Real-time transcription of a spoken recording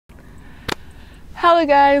Hello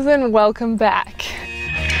guys and welcome back.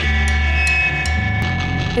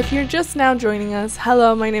 If you're just now joining us,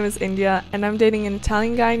 hello, my name is India and I'm dating an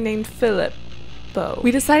Italian guy named Filippo.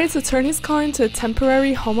 We decided to turn his car into a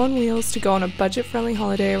temporary home on wheels to go on a budget-friendly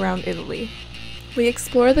holiday around Italy. We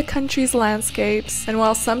explore the country's landscapes, and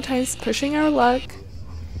while sometimes pushing our luck,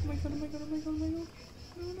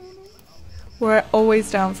 we're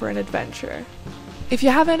always down for an adventure. If you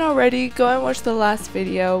haven't already, go and watch the last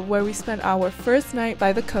video where we spent our first night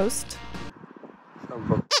by the coast,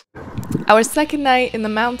 our second night in the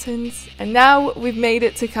mountains, and now we've made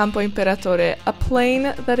it to Campo Imperatore, a plain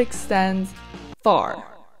that extends far.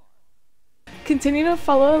 Continue to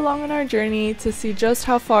follow along on our journey to see just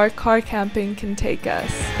how far car camping can take us.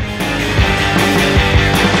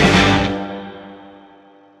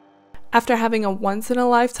 After having a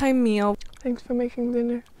once-in-a-lifetime meal, thanks for making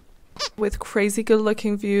dinner, with crazy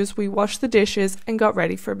good-looking views, we washed the dishes and got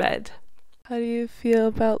ready for bed. How do you feel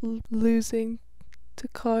about losing to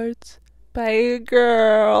cards by a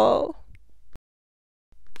girl?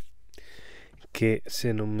 Che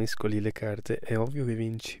se non mescoli le carte è ovvio che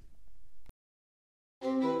vinci.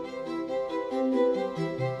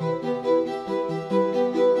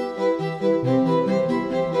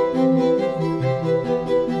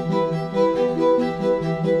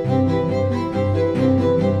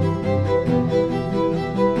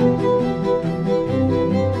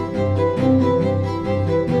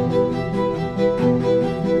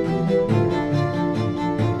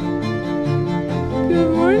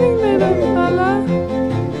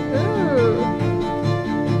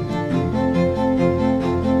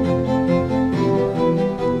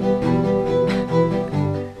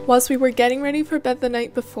 Whilst we were getting ready for bed the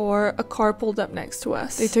night before, a car pulled up next to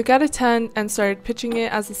us. They took out a tent and started pitching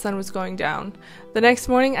it as the sun was going down. The next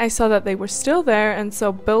morning I saw that they were still there and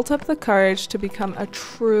so built up the courage to become a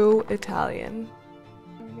true Italian.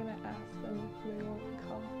 I'm gonna ask them if they want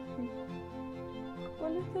coffee.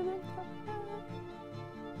 What is it in cafe?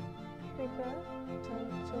 Take that?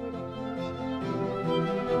 So we don't.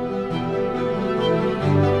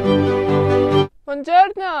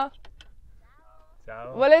 Buongiorno!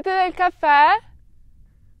 Ciao. Volete del caffè?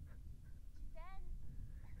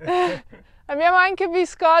 Abbiamo anche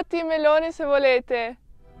biscotti e melone se volete.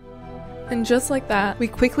 And just like that, we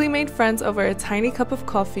quickly made friends over a tiny cup of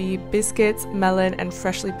coffee, biscuits, melon, and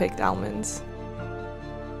freshly picked almonds.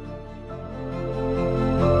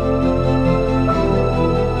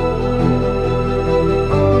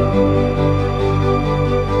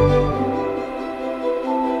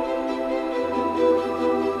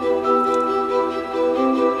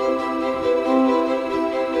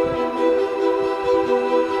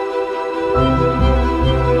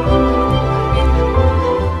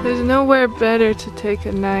 Nowhere better to take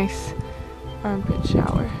a nice armpit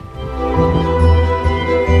shower.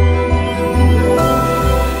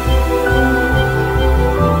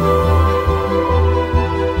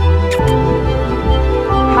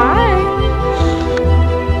 Hi!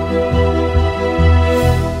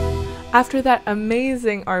 After that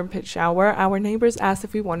amazing armpit shower, our neighbors asked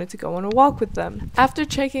if we wanted to go on a walk with them. After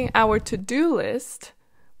checking our to-do list,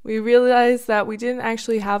 we realized that we didn't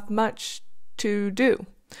actually have much to do.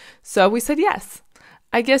 So we said yes.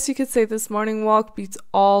 I guess you could say this morning walk beats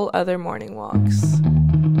all other morning walks.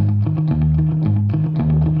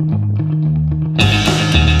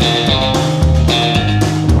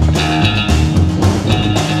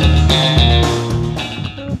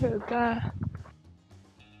 Look at that.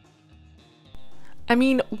 I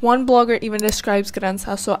mean, one blogger even describes Gran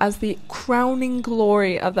Sasso as the crowning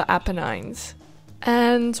glory of the Apennines.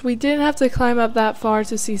 And we didn't have to climb up that far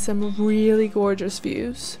to see some really gorgeous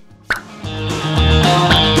views.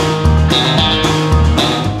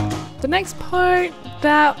 The next part,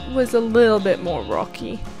 that was a little bit more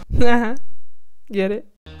rocky. Get it?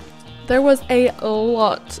 There was a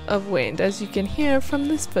lot of wind, as you can hear from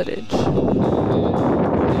this footage.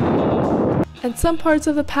 And some parts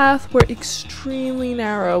of the path were extremely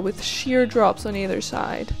narrow with sheer drops on either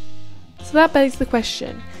side. So that begs the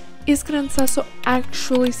question, is Gran Sasso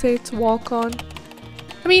actually safe to walk on?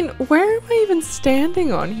 I mean, where am I even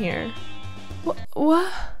standing on here?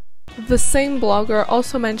 What? The same blogger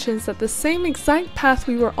also mentions that the same exact path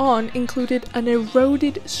we were on included an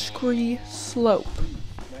eroded scree slope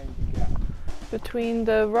between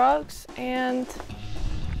the rocks and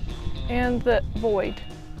the void.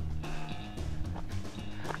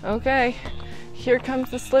 Okay, here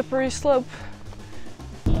comes the slippery slope.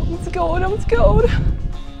 Let's go, let's go.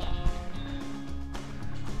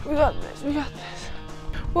 We got this, we got this.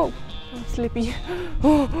 Whoa, I'm slippy.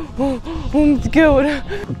 Let's go.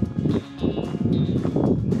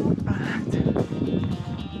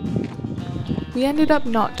 We ended up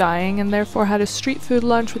not dying and therefore had a street food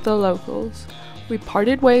lunch with the locals. We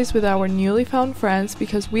parted ways with our newly found friends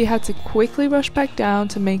because we had to quickly rush back down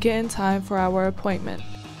to make it in time for our appointment.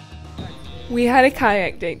 We had a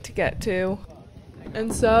kayak date to get to.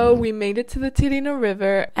 And so we made it to the Tirino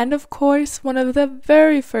River, and of course, one of the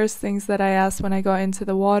very first things that I asked when I got into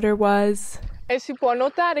the water was, Si può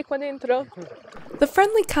nuotare qua dentro? The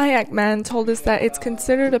friendly kayak man told us that it's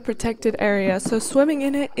considered a protected area, so swimming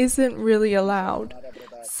in it isn't really allowed.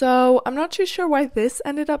 So I'm not too sure why this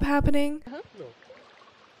ended up happening.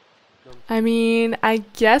 I mean, I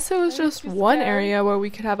guess it was just one area where we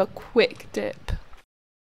could have a quick dip.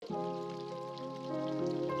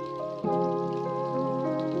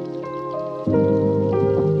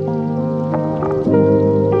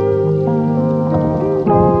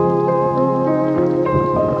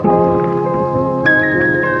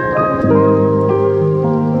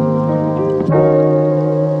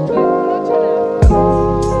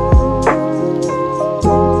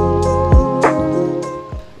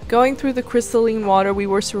 Going through the crystalline water, we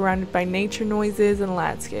were surrounded by nature noises and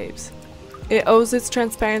landscapes. It owes its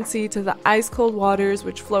transparency to the ice-cold waters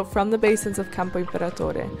which flow from the basins of Campo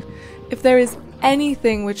Imperatore. If there is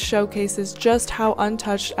anything which showcases just how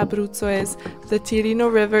untouched Abruzzo is, the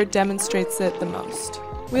Tirino River demonstrates it the most.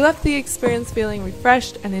 We left the experience feeling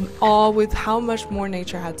refreshed and in awe with how much more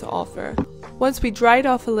nature had to offer. Once we dried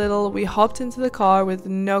off a little, we hopped into the car with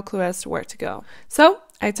no clue as to where to go. So,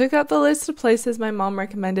 I took out the list of places my mom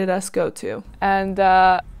recommended us go to. And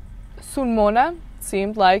Sulmona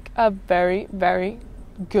seemed like a very, very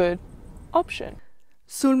good option.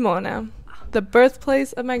 Sulmona, the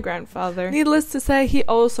birthplace of my grandfather. Needless to say, he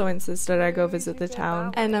also insisted I go visit the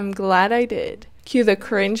town, and I'm glad I did. Cue the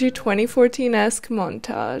cringy 2014-esque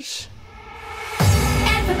montage.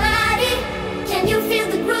 Everybody, can you feel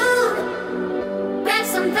the groove? Grab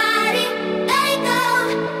somebody, let it go.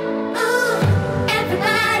 Ooh,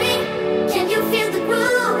 everybody, can you feel the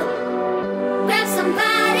groove? Grab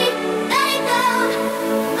somebody, let it go.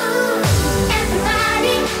 Ooh,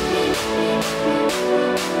 everybody,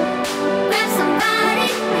 grab somebody.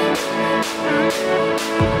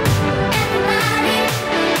 Everybody,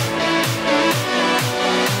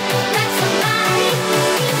 grab somebody.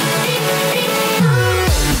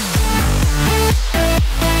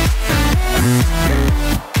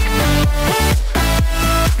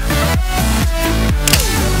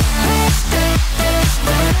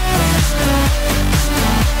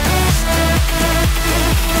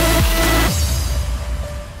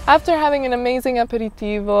 After having an amazing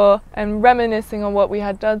aperitivo and reminiscing on what we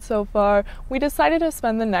had done so far, we decided to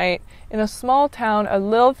spend the night in a small town a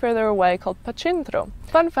little further away called Pacentro.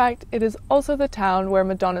 Fun fact, it is also the town where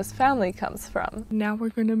Madonna's family comes from. Now we're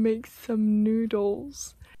gonna make some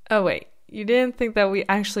noodles. Oh wait, you didn't think that we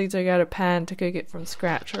actually took out a pan to cook it from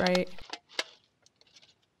scratch, right?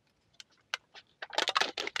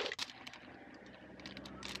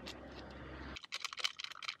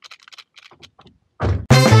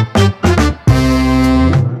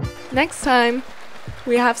 Next time,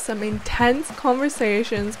 we have some intense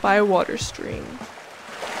conversations by a water stream.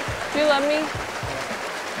 Do you love me?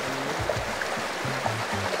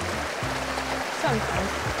 Sometimes.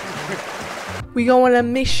 We go on a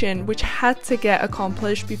mission which had to get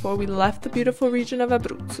accomplished before we left the beautiful region of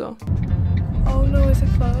Abruzzo. Oh no, is it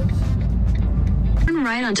closed? Turn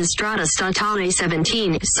right onto Strada Statale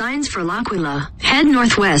 17, signs for L'Aquila. Head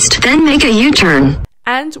northwest, then make a U-turn.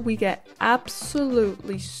 And we get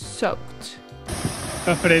absolutely soaked.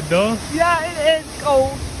 Fa freddo? Yeah, it is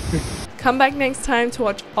cold. Come back next time to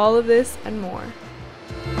watch all of this and more.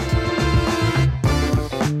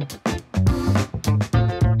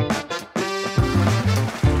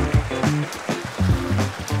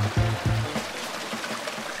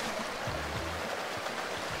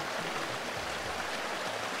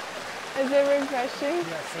 Is it refreshing?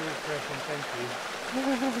 Yeah, so refreshing, thank you.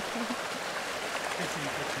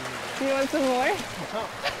 Do you want some more? Oh.